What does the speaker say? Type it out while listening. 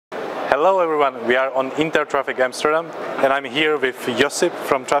Hello everyone, we are on Intertraffic Amsterdam and I'm here with Josip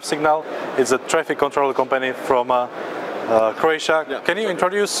from Traffsignal. It's a traffic control company from Croatia. Yeah. Can you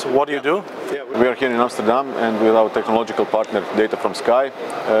introduce what you do? Yeah, we are here in Amsterdam and with our technological partner DataFromSky.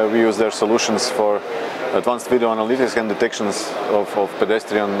 We use their solutions for advanced video analytics and detections of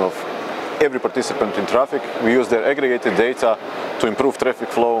pedestrian, of every participant in traffic. We use their aggregated data to improve traffic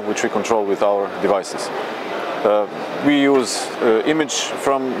flow, which we control with our devices. We use image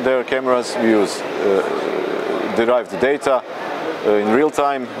from their cameras, we use derived data in real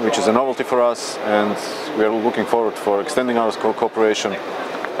time, which is a novelty for us, and we are looking forward for extending our cooperation,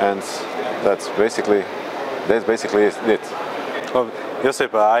 and that's basically it. Well,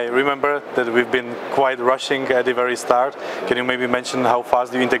 Josip, I remember that we've been quite rushing at the very start. Can you maybe mention how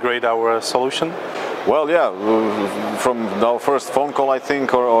fast you integrate our solution? Well, yeah, from our first phone call, I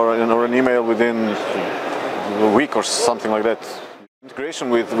think, or an email within a week or something like that. Integration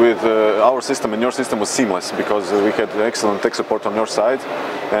with our system and your system was seamless because we had excellent tech support on your side,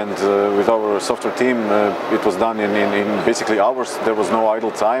 and with our software team it was done in basically hours. There was no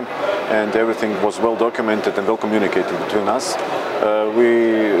idle time and everything was well documented and well communicated between us.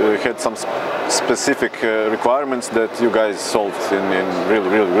 We had some specific requirements that you guys solved in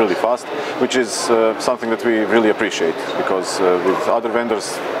really fast, which is something that we really appreciate, because with other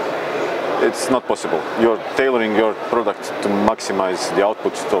vendors it's not possible. You're tailoring your product to maximize the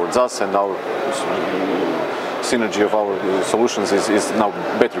output towards us, and our synergy of our solutions is now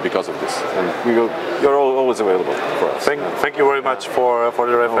better because of this. And you're always available for us. Thank you very much for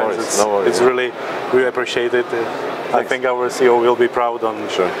the reference. No worries. It's really appreciated. I think our CEO will be proud on.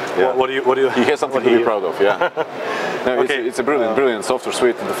 Sure. Yeah. What do you? He has something to be proud of. Yeah. No, Okay. It's a brilliant software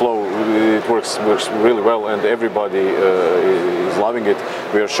suite. The flow, it works really well, and everybody is loving it.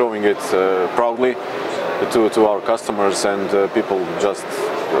 We are showing it proudly to our customers, and people just.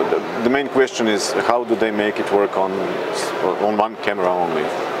 The main question is, how do they make it work on one camera only?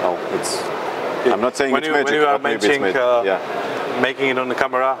 Well, I'm not saying it's magic, when you are but maybe it's magic. Making it on the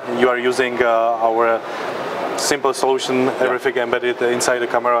camera, you are using our simple solution, everything embedded inside the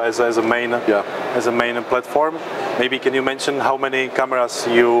camera as a main platform. Maybe can you mention how many cameras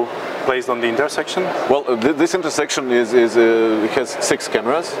you placed on the intersection? Well, this intersection it has 6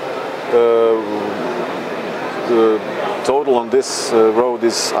 cameras. The total on this road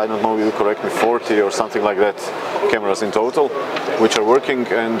is, I don't know, you correct me, 40 or something like that cameras in total, which are working,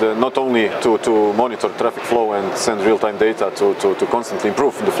 and not only to monitor traffic flow and send real-time data to constantly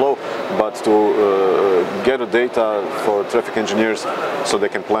improve the flow, but to gather data for traffic engineers so they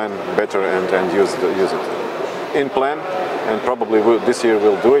can plan better and use it. In plan, and probably this year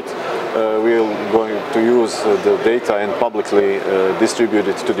we'll do it, we're going to use the data and publicly distribute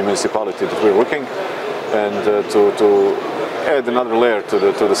it to the municipality that we're working, and to add another layer to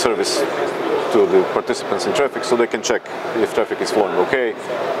the service to the participants in traffic, so they can check if traffic is flowing okay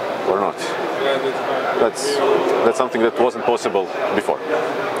or not. That's something that wasn't possible before.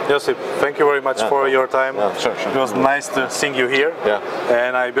 Josip, thank you very much for your time. Yeah, sure. It was nice to see you here. Yeah.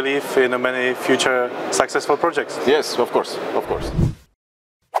 And I believe in many future successful projects. Yes, of course.